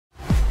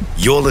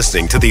You're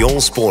listening to the All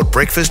Sport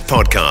Breakfast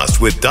Podcast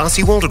with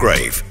Darcy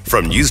Waldegrave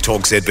from News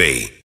Talk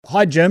ZB.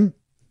 Hi, Jim.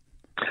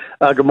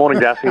 Good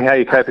morning, Darcy. How are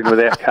you coping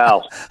without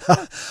Carl?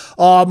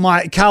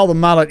 Carl the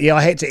mullet, yeah,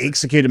 I had to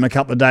execute him a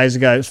couple of days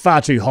ago. It was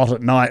far too hot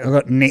at night. I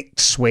got neck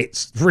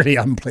sweats. Really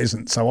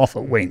unpleasant, so off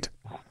it went.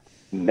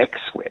 Neck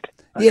sweat?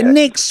 Okay. Yeah,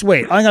 neck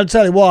sweat. I'm going to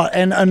tell you what,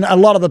 and a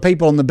lot of the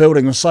people in the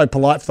building were so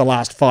polite for the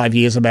last 5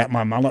 years about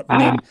my mullet,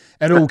 and then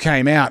it all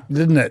came out,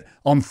 didn't it,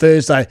 on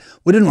Thursday.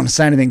 We didn't want to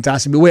say anything,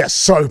 Darcy, but we are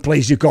so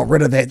pleased you got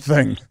rid of that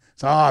thing.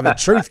 So, the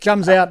truth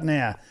comes out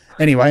now.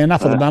 Anyway,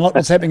 enough of the mullet.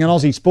 What's happening in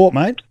Aussie sport,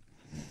 mate?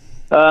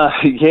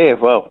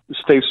 Well,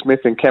 Steve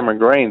Smith and Cameron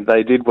Green,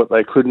 they did what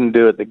they couldn't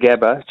do at the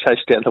Gabba,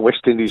 chased down the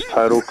West Indies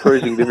total,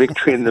 cruising to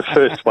victory in the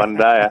first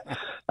one-dayer.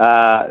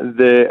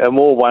 There are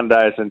more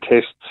one-dayers and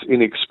tests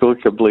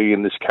inexplicably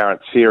in this current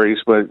series.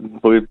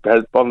 We've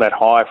had on that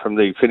high from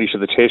the finish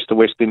of the test, the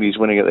West Indies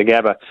winning at the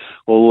Gabba.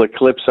 Well, the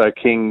Calypso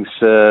Kings,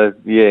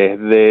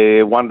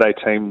 their one-day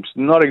team's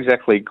not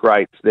exactly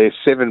great. Their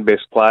 7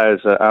 best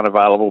players are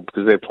unavailable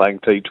because they're playing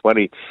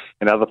T20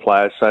 and other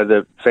players, so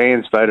the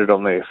fans voted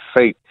on their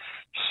feet.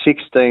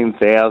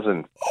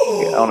 16,000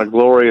 on a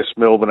glorious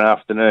Melbourne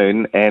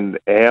afternoon, and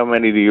how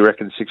many do you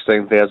reckon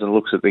 16,000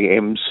 looks at the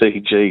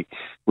MCG,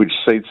 which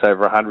seats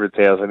over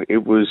 100,000?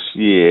 It was,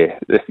 it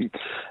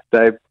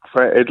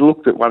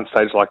looked at one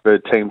stage like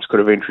the teams could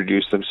have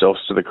introduced themselves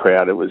to the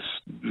crowd. It was,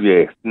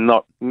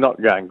 not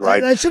going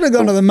great. They should have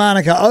gone to the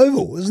Manuka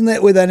Oval. Isn't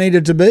that where they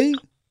needed to be?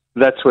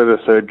 That's where the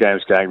third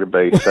game's going to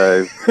be,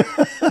 so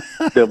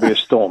there'll be a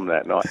storm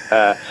that night.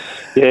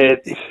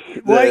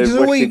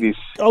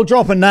 I'll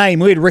drop a name.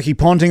 We had Ricky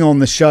Ponting on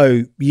the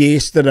show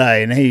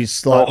yesterday, and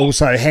he's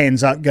also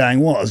hands up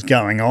going, what is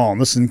going on?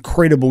 This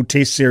incredible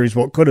test series,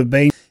 what could have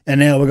been, and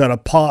now we've got a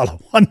pile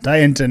of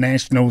one-day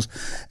internationals,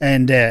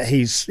 and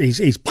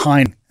he's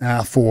pining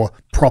for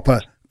proper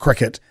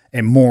cricket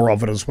and more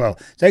of it as well.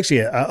 It's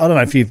actually, I don't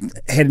know if you've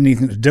had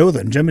anything to do with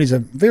it, Jim, but he's a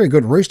very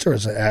good rooster,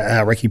 is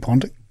Ricky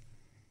Ponting.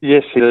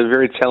 Yes, he's a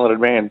very talented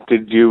man.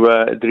 Did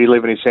he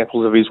leave any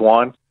samples of his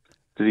wine?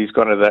 He's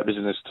gone into that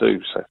business too.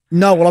 So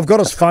no, well, I've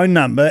got his phone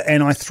number,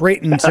 and I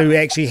threatened to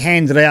actually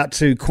hand it out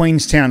to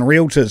Queenstown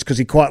Realtors because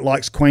he quite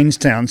likes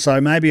Queenstown.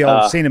 So maybe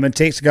I'll send him a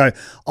text and go,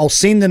 I'll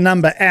send the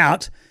number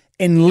out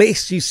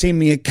unless you send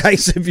me a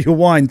case of your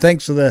wine.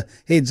 Thanks for the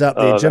heads up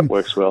there, Jim. That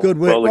works well. Good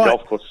work. Well, the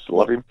golf course,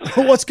 love him.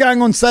 What's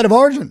going on State of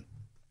Origin?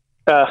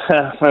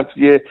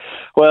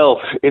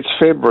 Well, it's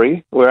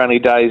February. We're only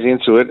days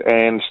into it,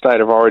 and State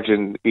of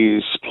Origin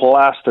is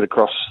plastered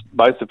across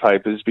both the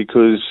papers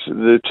because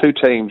the two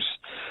teams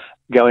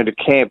go into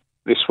camp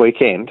this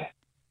weekend,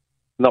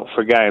 not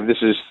for a game.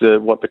 This is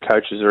what the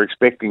coaches are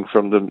expecting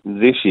from them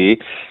this year.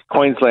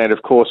 Queensland,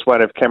 of course,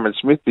 won't have Cameron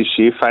Smith this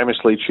year,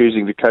 famously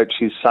choosing to coach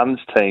his son's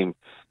team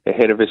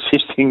ahead of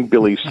assisting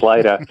Billy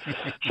Slater.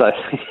 So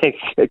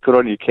good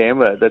on you, Cam.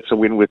 That's a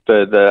win with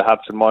the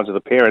hearts and minds of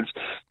the parents.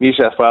 New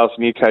South Wales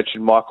new coach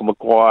Michael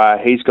Maguire,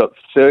 he's got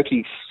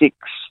 36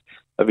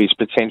 of his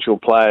potential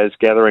players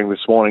gathering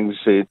this morning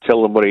to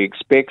tell them what he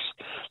expects.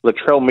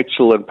 Latrell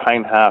Mitchell and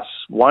Payne Haas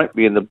won't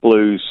be in the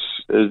Blues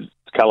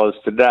colours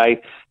today.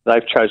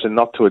 They've chosen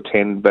not to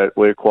attend, but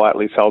we're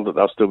quietly told that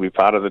they'll still be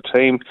part of the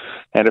team.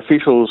 And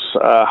officials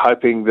are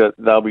hoping that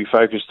they'll be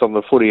focused on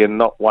the footy and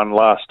not one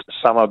last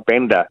summer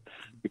bender,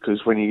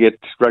 because when you get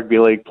rugby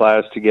league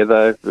players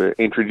together,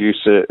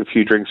 introduce a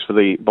few drinks for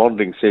the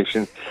bonding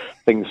session,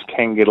 things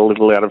can get a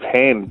little out of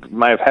hand. It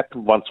may have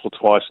happened once or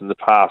twice in the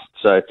past,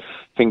 so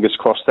fingers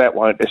crossed that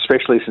won't,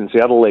 especially since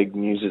the other league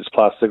news that's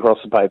plastered across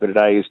the paper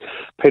today is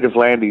Peter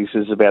V'landys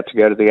is about to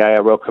go to the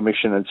ARL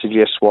Commission and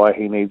suggest why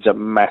he needs a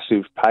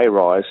massive pay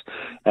rise.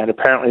 And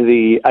apparently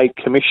the 8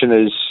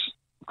 commissioners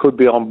could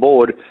be on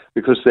board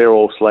because they're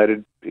all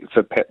slated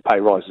for pay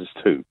rises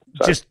too.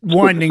 So just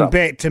winding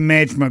back to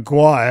Madge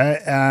Maguire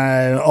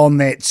on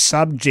that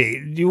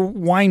subject,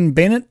 Wayne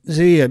Bennett, is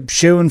he a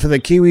shoo-in for the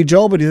Kiwi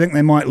job, or do you think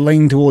they might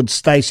lean towards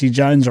Stacey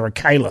Jones or a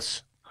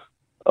Kalis?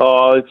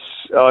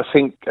 I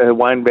think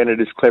Wayne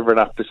Bennett is clever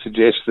enough to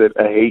suggest that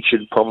he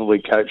should probably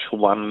coach for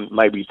 1,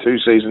 maybe 2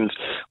 seasons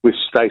with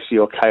Stacey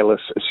or Kalis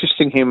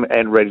assisting him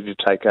and ready to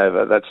take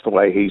over. That's the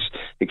way he's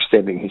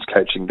extending his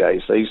coaching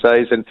days these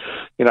days, and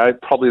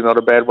probably not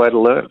a bad way to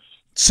learn.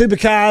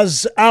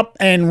 Supercars up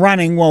and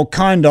running, well,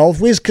 kind of.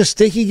 Where's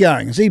Kostecki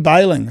going? Is he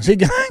bailing? Is he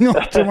going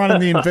off to run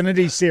in the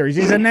Infinity Series?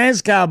 He's a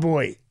NASCAR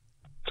boy.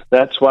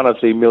 That's one of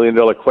the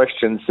million-dollar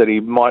questions, that he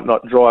might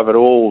not drive at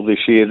all this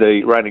year,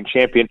 the reigning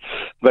champion.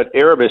 But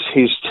Erebus,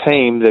 his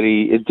team that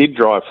he did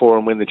drive for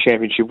and win the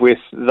championship with,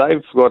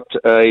 they've got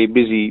a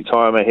busy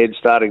time ahead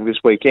starting this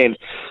weekend.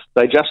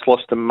 They just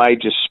lost a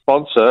major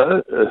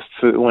sponsor.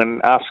 When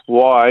asked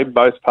why,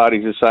 both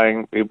parties are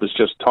saying it was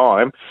just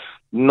time.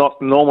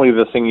 Not normally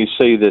the thing you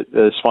see, that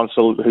a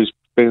sponsor who's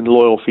been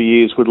loyal for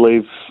years would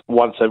leave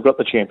once they've got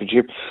the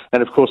championship.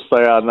 And, of course,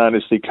 they are known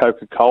as the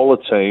Coca-Cola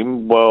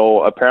team.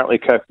 Well, apparently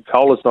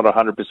Coca-Cola's not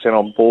 100%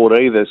 on board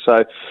either.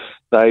 So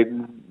They're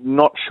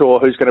not sure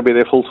who's going to be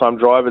their full-time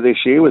driver this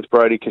year, with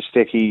Brodie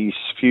Kostecki's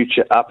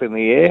future up in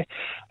the air.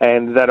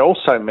 And that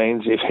also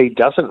means if he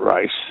doesn't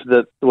race,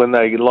 that when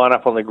they line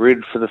up on the grid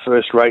for the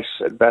first race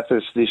at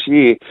Bathurst this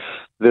year,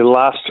 the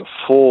last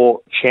 4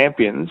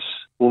 champions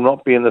will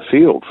not be in the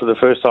field for the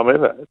first time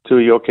ever. 2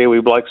 of your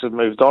Kiwi blokes have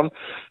moved on,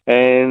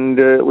 and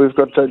we've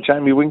got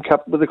Jamie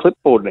Whincup with a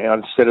clipboard now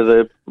instead of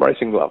the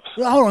racing gloves.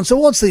 Well, hold on, so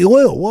what's the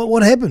oil?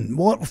 What happened?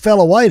 What fell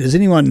away? Does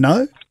anyone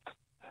know?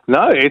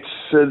 No, it's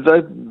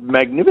they're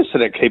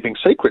magnificent at keeping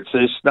secrets.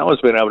 No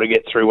one's been able to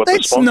get through what the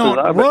sponsors are.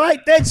 That's not right.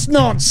 That's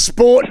not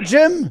sport,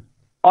 Jim.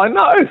 I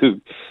know.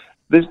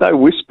 There's no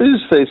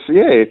whispers.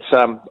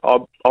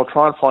 I'll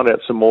try and find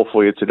out some more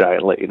for you today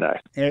and let you know.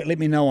 Yeah, let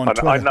me know on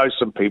Twitter. I know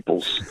some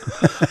people's.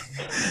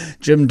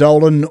 Jim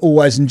Dolan,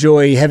 always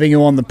enjoy having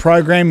you on the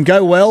program.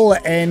 Go well,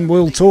 and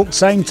we'll talk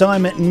same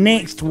time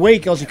next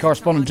week. Aussie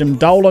correspondent Jim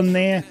Dolan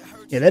there.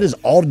 Yeah, that is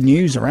odd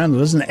news around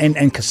it, isn't it?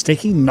 And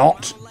Kostecki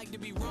not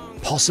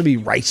possibly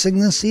racing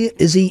this year.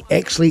 Is he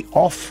actually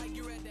off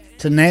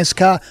to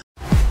NASCAR?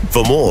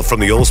 For more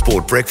from the All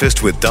Sport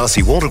Breakfast with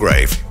Darcy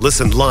Waldegrave,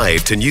 listen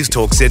live to News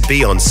Talk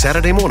ZB on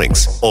Saturday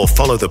mornings or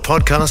follow the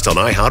podcast on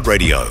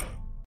iHeartRadio.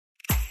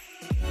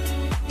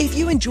 If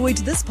you enjoyed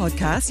this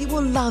podcast, you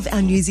will love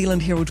our New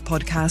Zealand Herald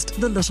podcast,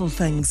 The Little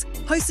Things,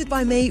 hosted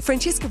by me,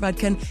 Francesca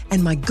Rudkin,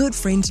 and my good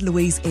friend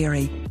Louise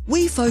Airy.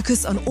 We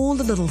focus on all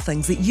the little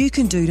things that you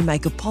can do to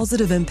make a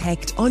positive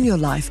impact on your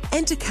life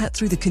and to cut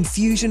through the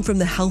confusion from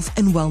the health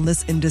and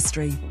wellness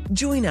industry.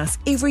 Join us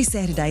every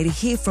Saturday to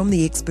hear from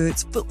the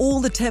experts for all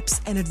the tips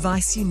and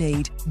advice you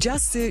need.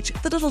 Just search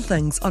The Little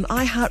Things on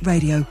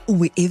iHeartRadio or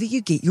wherever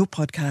you get your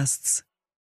podcasts.